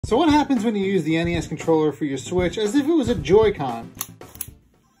So what happens when you use the NES controller for your Switch as if it was a Joy-Con?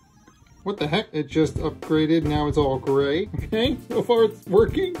 What the heck? It just upgraded, now it's all gray. Okay, so far it's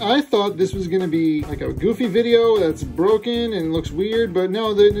working. I thought this was gonna be like a goofy video that's broken and looks weird, but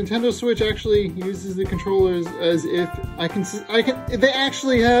no, the Nintendo Switch actually uses the controllers as if they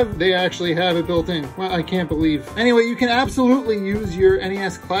actually have it built in. Well, I can't believe. Anyway, you can absolutely use your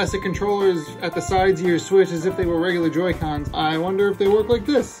NES Classic Controllers at the sides of your Switch as if they were regular Joy-Cons. I wonder if they work like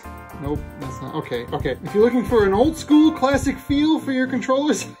this. Nope, that's not. Okay. If you're looking for an old school classic feel for your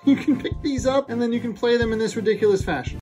controllers, you can pick these up and then you can play them in this ridiculous fashion.